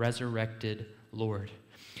to our resurrected Lord.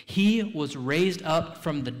 He was raised up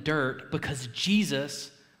from the dirt because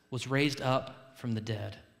Jesus was raised up from the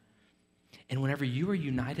dead. And whenever you are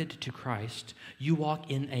united to Christ, you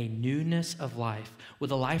walk in a newness of life,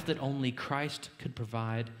 with a life that only Christ could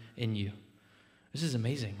provide in you. This is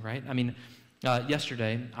amazing, right? I mean,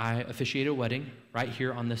 yesterday I officiated a wedding right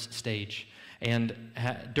here on this stage. And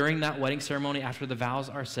during that wedding ceremony, after the vows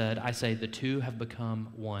are said, I say the two have become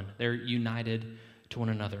one. They're united to one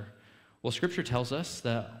another. Well, Scripture tells us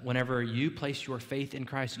that whenever you place your faith in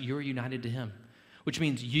Christ, you're united to Him, which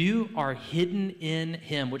means you are hidden in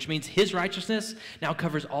Him, which means His righteousness now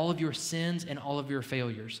covers all of your sins and all of your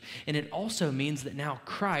failures. And it also means that now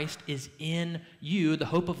Christ is in you, the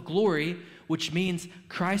hope of glory, which means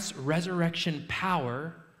Christ's resurrection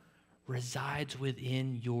power resides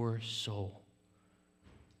within your soul.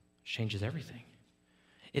 Changes everything.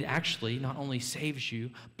 It actually not only saves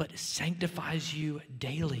you, but sanctifies you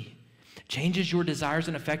daily. Changes your desires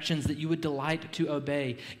and affections that you would delight to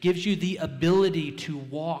obey, gives you the ability to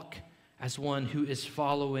walk as one who is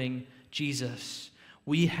following Jesus.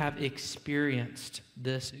 We have experienced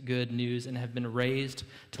this good news and have been raised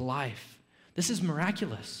to life. This is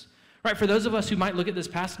miraculous, right? For those of us who might look at this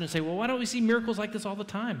passage and say, well, why don't we see miracles like this all the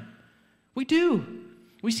time? We do.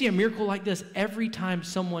 We see a miracle like this every time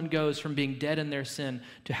someone goes from being dead in their sin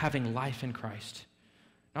to having life in Christ.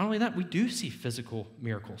 Not only that, we do see physical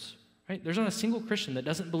miracles. Right? There's not a single Christian that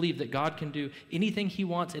doesn't believe that God can do anything He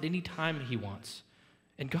wants at any time He wants.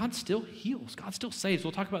 And God still heals. God still saves.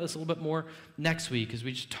 We'll talk about this a little bit more next week as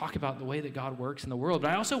we just talk about the way that God works in the world.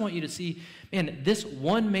 But I also want you to see, man, this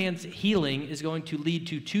one man's healing is going to lead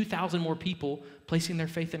to 2,000 more people placing their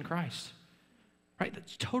faith in Christ. Right?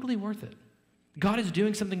 That's totally worth it. God is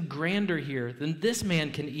doing something grander here than this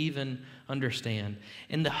man can even understand.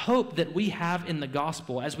 And the hope that we have in the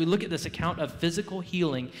gospel as we look at this account of physical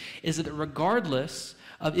healing is that regardless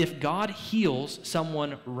of if God heals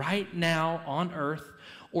someone right now on earth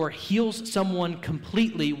or heals someone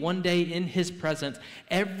completely one day in His presence,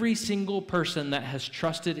 every single person that has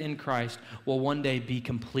trusted in Christ will one day be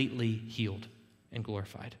completely healed and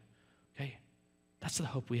glorified. Okay? That's the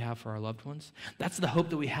hope we have for our loved ones. That's the hope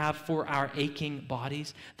that we have for our aching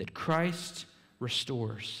bodies, that Christ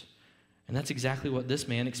restores. And that's exactly what this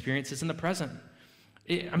man experiences in the present.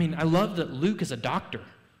 I love that Luke is a doctor.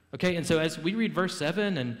 Okay, and so as we read verse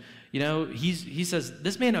 7, and he says,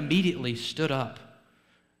 this man immediately stood up.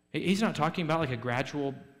 He's not talking about like a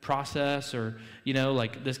gradual process or,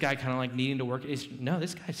 like this guy kind of like needing to work. No,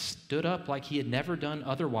 this guy stood up like he had never done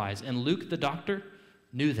otherwise. And Luke, the doctor,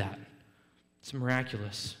 knew that. It's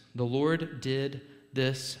miraculous. The Lord did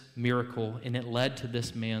this miracle, and it led to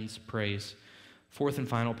this man's praise. Fourth and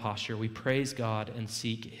final posture, we praise God and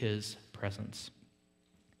seek His presence.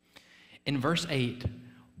 In verse 8,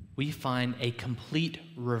 we find a complete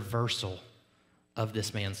reversal of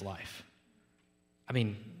this man's life.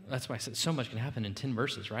 That's why I said so much can happen in 10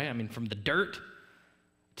 verses, right? From the dirt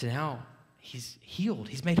to now he's healed.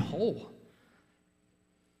 He's made whole.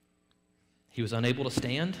 He was unable to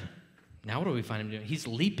stand. Now what do we find him doing? He's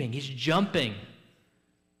leaping. He's jumping.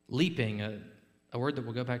 Leaping, a word that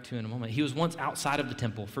we'll go back to in a moment. He was once outside of the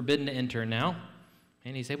temple, forbidden to enter. Now,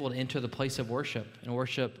 and he's able to enter the place of worship and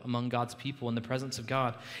worship among God's people in the presence of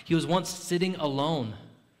God. He was once sitting alone.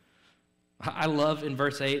 I love in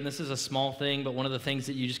verse 8, and this is a small thing, but one of the things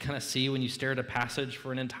that you just kind of see when you stare at a passage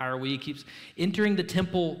for an entire week, he's entering the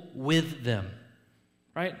temple with them,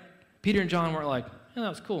 right? Peter and John were like, that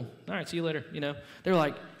was cool. All right, see you later. They're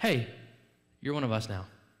like, hey, you're one of us now.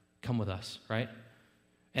 Come with us, right?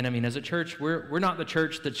 And I mean, as a church, we're not the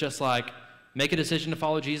church that's just like, make a decision to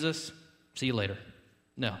follow Jesus, see you later.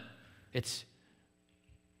 No, it's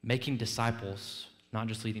making disciples, not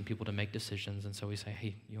just leading people to make decisions. And so we say,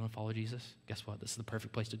 hey, you want to follow Jesus? Guess what? This is the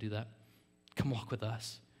perfect place to do that. Come walk with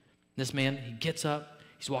us. This man, he gets up.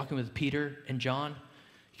 He's walking with Peter and John.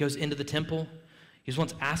 He goes into the temple. He was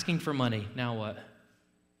once asking for money. Now what?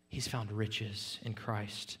 He's found riches in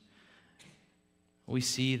Christ. We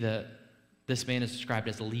see that this man is described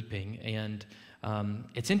as leaping, and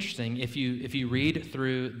it's interesting. If you read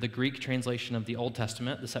through the Greek translation of the Old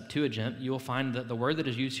Testament, the Septuagint, you will find that the word that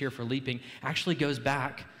is used here for leaping actually goes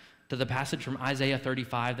back to the passage from Isaiah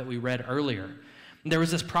 35 that we read earlier. There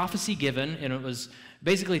was this prophecy given, and it was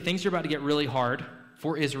basically things are about to get really hard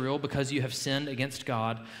for Israel because you have sinned against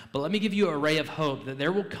God. But let me give you a ray of hope that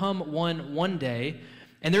there will come one day.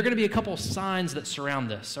 And there are going to be a couple signs that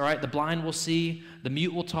surround this, all right? The blind will see, the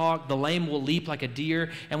mute will talk, the lame will leap like a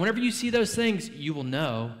deer. And whenever you see those things, you will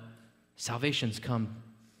know salvation's come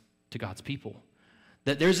to God's people.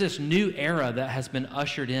 That there's this new era that has been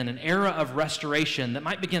ushered in, an era of restoration that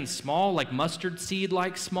might begin small, like mustard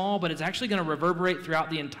seed-like small, but it's actually going to reverberate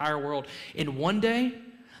throughout the entire world. And one day,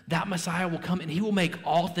 that Messiah will come and he will make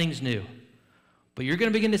all things new. But you're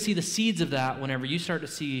going to begin to see the seeds of that whenever you start to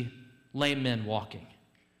see lame men walking.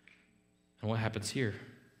 And what happens here?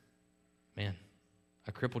 Man,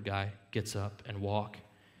 a crippled guy gets up and walk.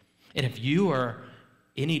 And if you are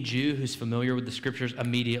any Jew who's familiar with the scriptures,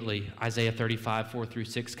 immediately Isaiah 35, 4 through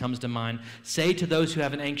 6 comes to mind. Say to those who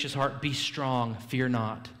have an anxious heart, be strong, fear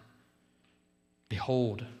not.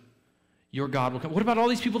 Behold, your God will come. What about all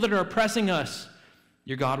these people that are oppressing us?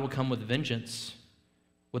 Your God will come with vengeance,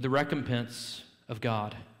 with the recompense of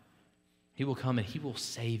God. He will come and he will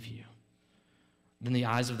save you. Then the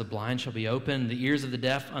eyes of the blind shall be opened, the ears of the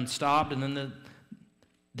deaf unstopped, and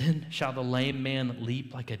then shall the lame man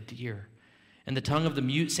leap like a deer, and the tongue of the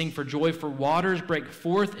mute sing for joy, for waters break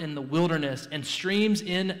forth in the wilderness, and streams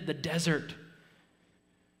in the desert.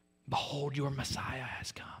 Behold, your Messiah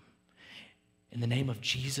has come. In the name of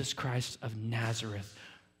Jesus Christ of Nazareth,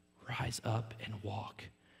 rise up and walk.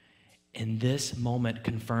 And this moment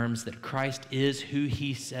confirms that Christ is who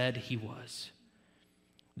he said he was.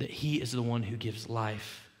 That he is the one who gives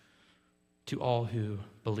life to all who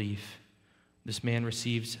believe. This man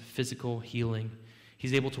receives physical healing.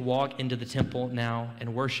 He's able to walk into the temple now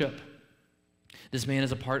and worship. This man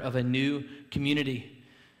is a part of a new community,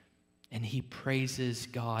 and he praises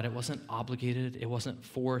God. It wasn't obligated. It wasn't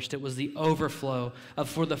forced. It was the overflow of,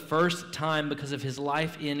 for the first time, because of his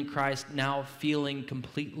life in Christ, now feeling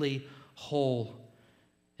completely whole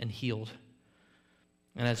and healed.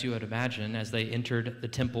 And as you would imagine, as they entered the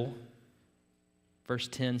temple, verse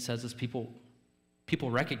 10 says this, people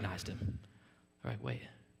recognized him. They're like, wait,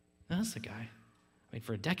 that's the guy. I mean,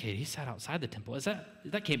 for a decade, he sat outside the temple.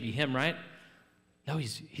 That can't be him, right? No,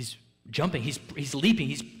 he's jumping, he's leaping,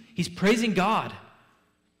 he's praising God.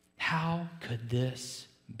 How could this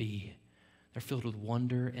be? They're filled with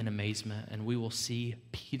wonder and amazement, and we will see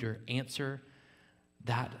Peter answer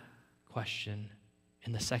that question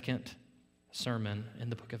in the second sermon in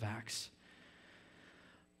the book of Acts.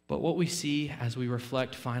 But what we see as we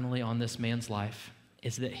reflect finally on this man's life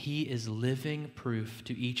is that he is living proof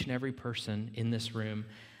to each and every person in this room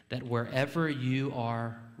that wherever you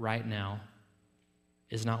are right now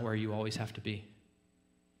is not where you always have to be.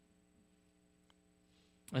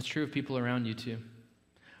 That's true of people around you too.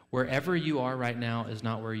 Wherever you are right now is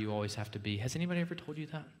not where you always have to be. Has anybody ever told you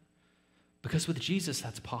that? Because with Jesus,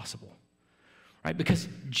 that's possible. Right? Because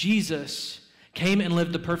Jesus came and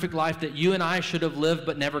lived the perfect life that you and I should have lived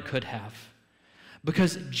but never could have.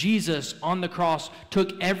 Because Jesus on the cross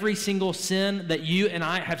took every single sin that you and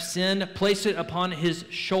I have sinned, placed it upon his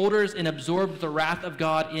shoulders, and absorbed the wrath of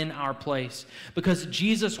God in our place. Because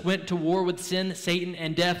Jesus went to war with sin, Satan,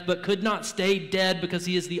 and death, but could not stay dead because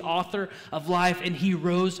he is the author of life, and he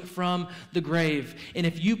rose from the grave. And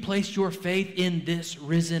if you place your faith in this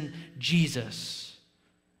risen Jesus,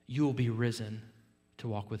 you will be risen to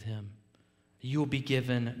walk with him. You will be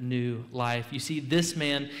given new life. You see, this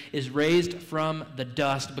man is raised from the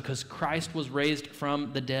dust because Christ was raised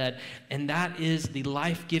from the dead. And that is the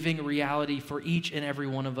life-giving reality for each and every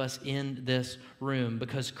one of us in this room.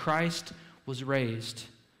 Because Christ was raised,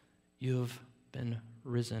 you have been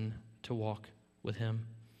risen to walk with him.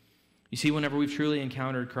 You see, whenever we've truly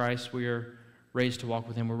encountered Christ, we are raised to walk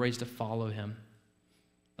with him. We're raised to follow him.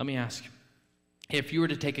 Let me ask, if you were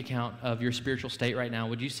to take account of your spiritual state right now,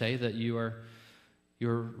 would you say that you're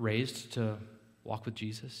raised to walk with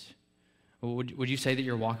Jesus? Would you say that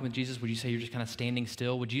you're walking with Jesus? Would you say you're just kind of standing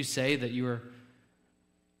still? Would you say that you are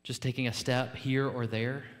just taking a step here or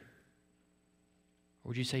there? Or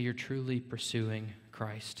would you say you're truly pursuing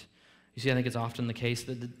Christ? You see, I think it's often the case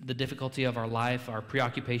that the difficulty of our life, our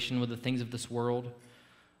preoccupation with the things of this world,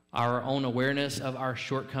 our own awareness of our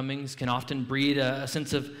shortcomings can often breed a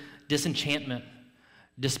sense of disenchantment,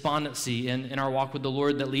 despondency in our walk with the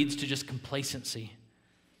Lord that leads to just complacency.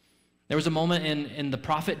 There was a moment in the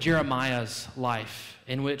prophet Jeremiah's life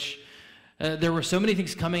in which there were so many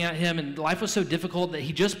things coming at him, and life was so difficult that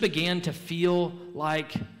he just began to feel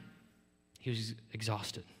like he was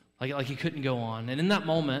exhausted, like he couldn't go on. And in that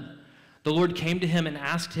moment, the Lord came to him and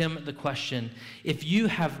asked him the question, if you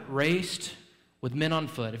have raced with men on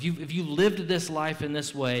foot, if you lived this life in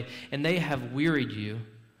this way and they have wearied you,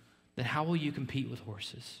 then how will you compete with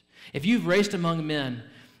horses? If you've raced among men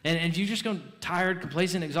and if you've just gone tired,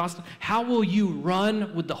 complacent, exhausted, how will you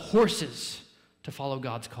run with the horses to follow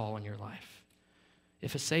God's call in your life?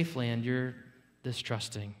 If a safe land, you're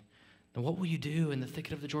distrusting, then what will you do in the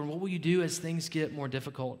thicket of the Jordan? What will you do as things get more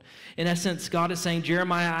difficult? In essence, God is saying,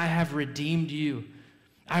 Jeremiah, I have redeemed you.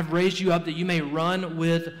 I've raised you up that you may run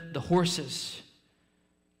with the horses.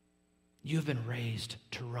 You have been raised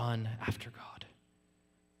to run after God.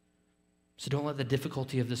 So don't let the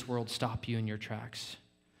difficulty of this world stop you in your tracks.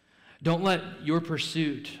 Don't let your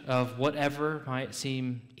pursuit of whatever might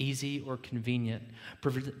seem easy or convenient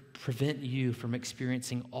prevent you from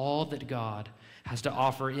experiencing all that God has to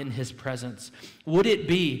offer in his presence. Would it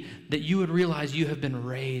be that you would realize you have been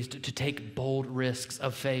raised to take bold risks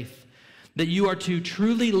of faith, that you are to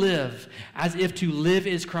truly live as if to live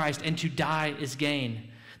is Christ and to die is gain,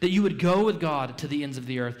 that you would go with God to the ends of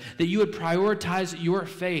the earth, that you would prioritize your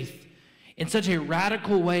faith in such a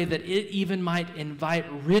radical way that it even might invite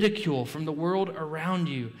ridicule from the world around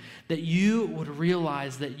you, that you would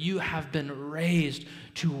realize that you have been raised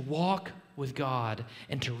to walk with God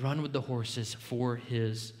and to run with the horses for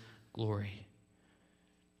his glory.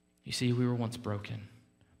 You see, we were once broken,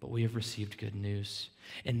 but we have received good news.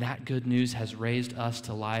 And that good news has raised us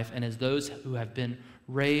to life. And as those who have been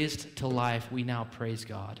raised to life, we now praise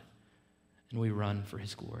God and we run for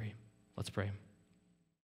his glory. Let's pray.